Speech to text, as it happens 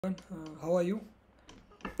How are you?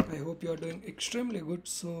 I hope you are doing extremely good.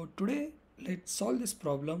 So today let's solve this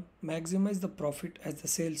problem, maximize the profit as the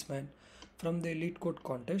salesman from the LeetCode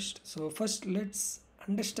contest. So first let's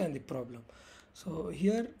understand the problem. So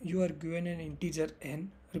here you are given an integer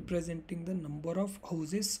n representing the number of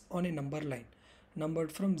houses on a number line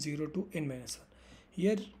numbered from 0 to n minus 1.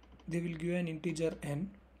 Here they will give an integer n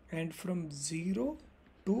and from 0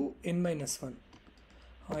 to n minus 1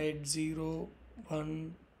 at 0,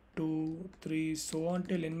 1, 2, 3, so on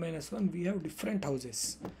till n minus 1 we have different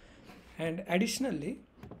houses. And additionally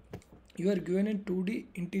you are given a 2D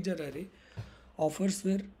integer array offers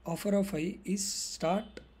where offer of I is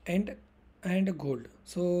start, end and gold.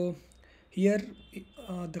 So here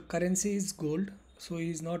the currency is gold, so he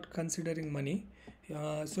is not considering money.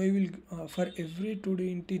 So he will for every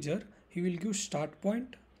 2D integer he will give start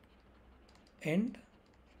point, end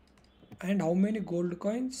and how many gold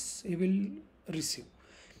coins he will receive,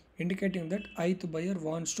 indicating that ith buyer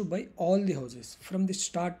wants to buy all the houses from the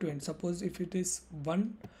start to end. Suppose if it is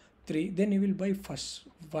 1, 3, then he will buy first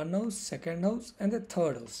one house, second house and the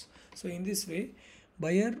third house. So in this way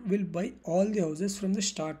buyer will buy all the houses from the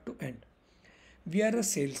start to end. We are a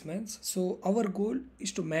salesman, so our goal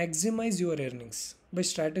is to maximize your earnings by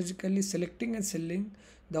strategically selecting and selling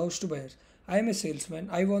the house to buyers. I am a salesman,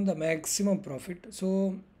 I want the maximum profit,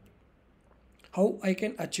 so how I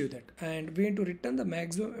can achieve that, and we need to return the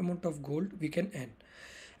maximum amount of gold we can earn.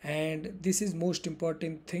 And this is most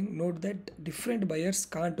important thing, note that different buyers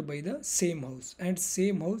can't buy the same house and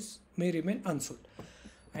same house may remain unsold.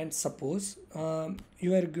 And suppose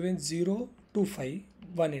you are given 0 to 5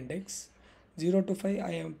 one index, 0 to 5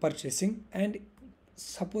 I am purchasing, and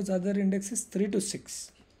suppose other index is 3 to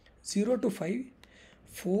 6, 0 to 5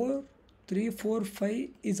 4 3 4 5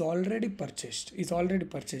 is already purchased,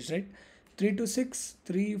 right? 3 to 6,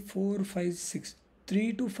 3, 4, 5, 6.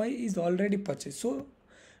 3 to 5 is already purchased. So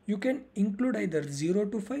you can include either 0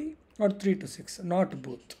 to 5 or 3 to 6, not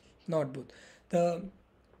both. The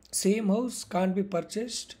same house can't be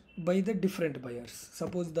purchased by the different buyers.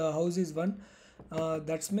 Suppose the house is 1,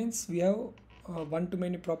 that means we have one to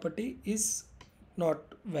many property is not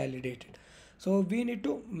validated. So we need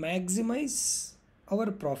to maximize our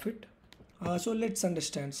profit. So let's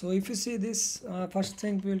understand. So if you see this, first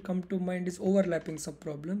thing will come to mind is overlapping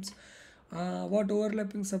subproblems. What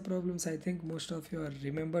overlapping subproblems? I think most of you are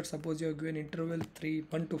remembered. Suppose you are given interval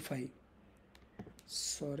 1 to 5.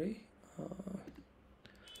 Sorry.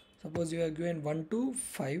 Suppose you are given 1 to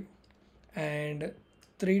 5 and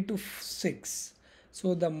 3 to 6.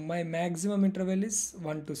 So my maximum interval is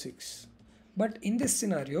 1 to 6. But in this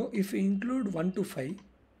scenario, if we include 1 to 5,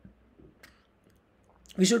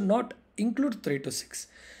 we should not include 3 to 6.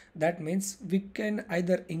 That means we can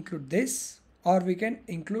either include this or we can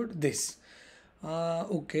include this.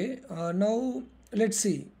 Okay, now let's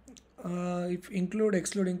see. If include,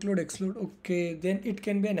 exclude, okay, then it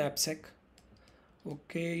can be a knapsack.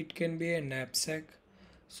 Okay, it can be a knapsack.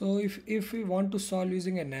 So if we want to solve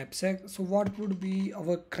using a knapsack, so what would be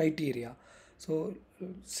our criteria? So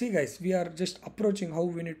see guys, we are just approaching how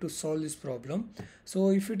we need to solve this problem.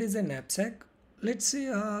 So if it is a knapsack, let's see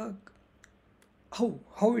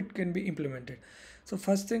how it can be implemented. So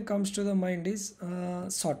first thing comes to the mind is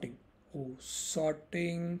sorting.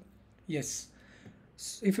 Sorting, yes.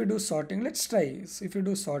 If you do sorting, let's try. So if you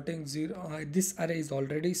do sorting 0, this array is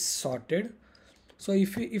already sorted. So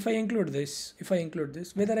if I include this,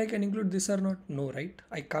 whether I can include this or not? No, right?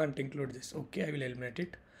 I can't include this. Okay, I will eliminate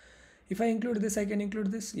it. If I include this, I can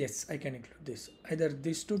include this. Yes, I can include this. Either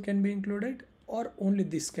these two can be included or only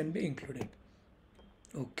this can be included.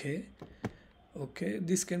 Okay,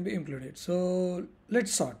 this can be included. So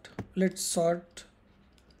let's sort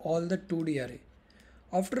all the 2D array.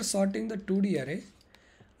 After sorting the 2D array,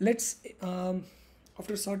 let's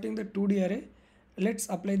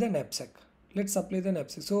apply the knapsack.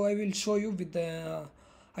 So I will show you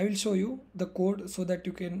the code so that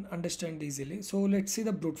you can understand easily. So let's see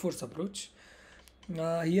the brute force approach.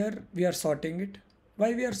 Here we are sorting it.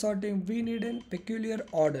 Why we are sorting? We need a peculiar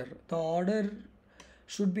order. The order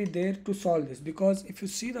should be there to solve this, because if you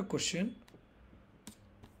see the question,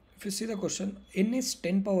 n is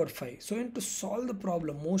 10 power 5. So in to solve the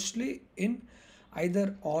problem, mostly in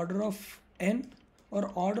either order of n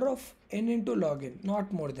or order of n into log n,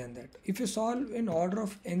 not more than that. If you solve in order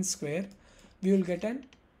of n square, we will get an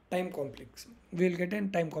time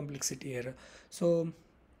complexity error. So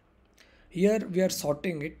here we are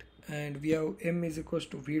sorting it, and we have m is equals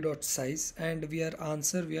to v dot size, and we are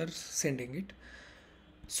sending it.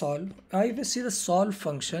 Solve. If you see the solve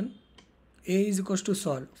function, a is equals to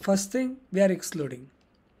solve. First thing we are excluding.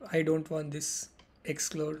 I don't want this.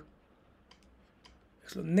 exclude.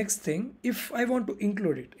 So next thing, if I want to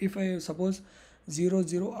include it, if I suppose 0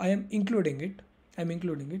 0, I am including it.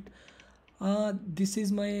 This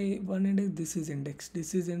is my one index, this is index,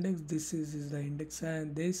 this is index, this is the index,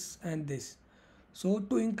 and this. So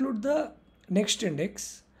to include the next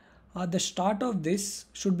index, the start of this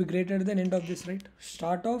should be greater than end of this, right?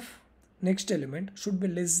 Start of next element should be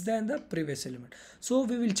less than the previous element. So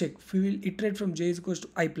we will check, we will iterate from j is equals to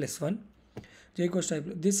I plus 1, j equals to I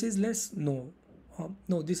plus, this is less, no,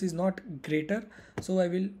 this is not greater, so I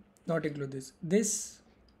will not include this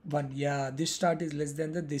one, yeah, this start is less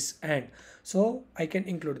than the this, and so I can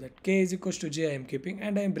include that. K is equals to j I am keeping,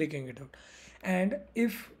 and I am breaking it out. And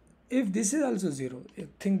if this is also 0,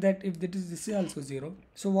 think that if this is also 0,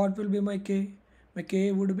 so what will be my k? My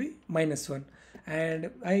k would be -1, and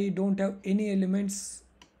I don't have any elements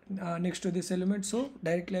next to this element, so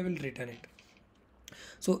directly I will return it.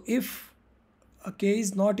 So if k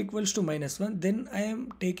is not equals to -1, then I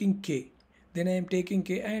am taking k,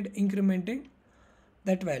 and incrementing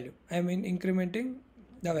that value. I mean incrementing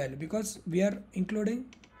the value, because we are including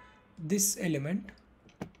this element,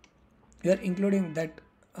 we are including that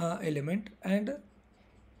element, and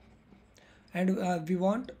we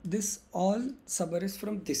want this all subarrays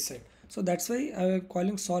from this side. So that's why I am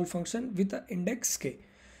calling solve function with the index k,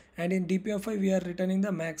 and in dpfi we are returning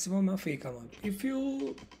the maximum of a comma. If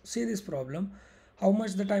you see this problem, how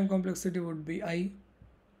much the time complexity would be? I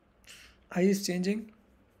is changing,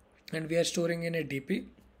 and we are storing in a dp,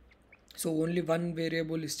 so only one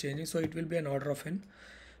variable is changing, so it will be an order of n.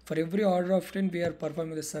 For every order of n we are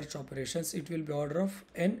performing the search operations, it will be order of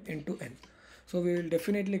n into n, so we will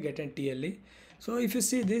definitely get an TLE. So if you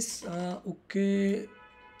see this, okay,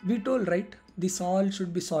 we told, right, this all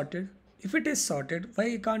should be sorted. If it is sorted,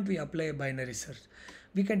 why can't we apply a binary search?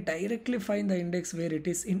 We can directly find the index where it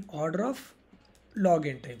is in order of log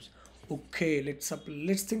n times. Okay,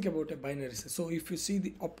 let's think about a binary search. So if you see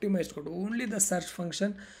the optimized code, only the search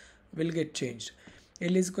function will get changed.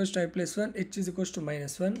 L is equals to I plus 1, H is equals to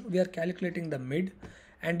 -1. We are calculating the mid,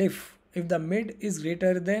 and if the mid is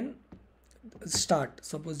greater than start,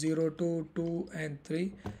 suppose 0, 2, 2 and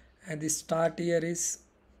 3, and the start here is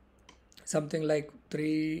something like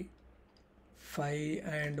 3, 5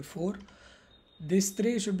 and 4, this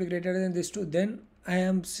 3 should be greater than this 2, then I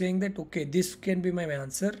am saying that okay, this can be my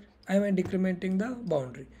answer. I am decrementing the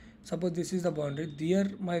boundary. Suppose this is the boundary, here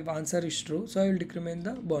my answer is true, so I will decrement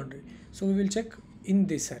the boundary. So we will check in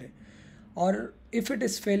this array, or if it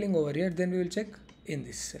is failing over here, then we will check in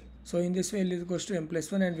this cell. So in this way L is equals to m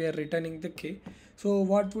plus 1, and we are returning the k. So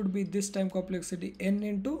what would be this time complexity? N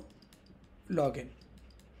into log n.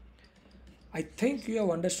 I think you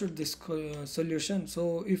have understood this solution.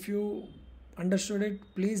 So if you understood it,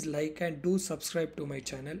 please like and do subscribe to my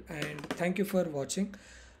channel, and thank you for watching.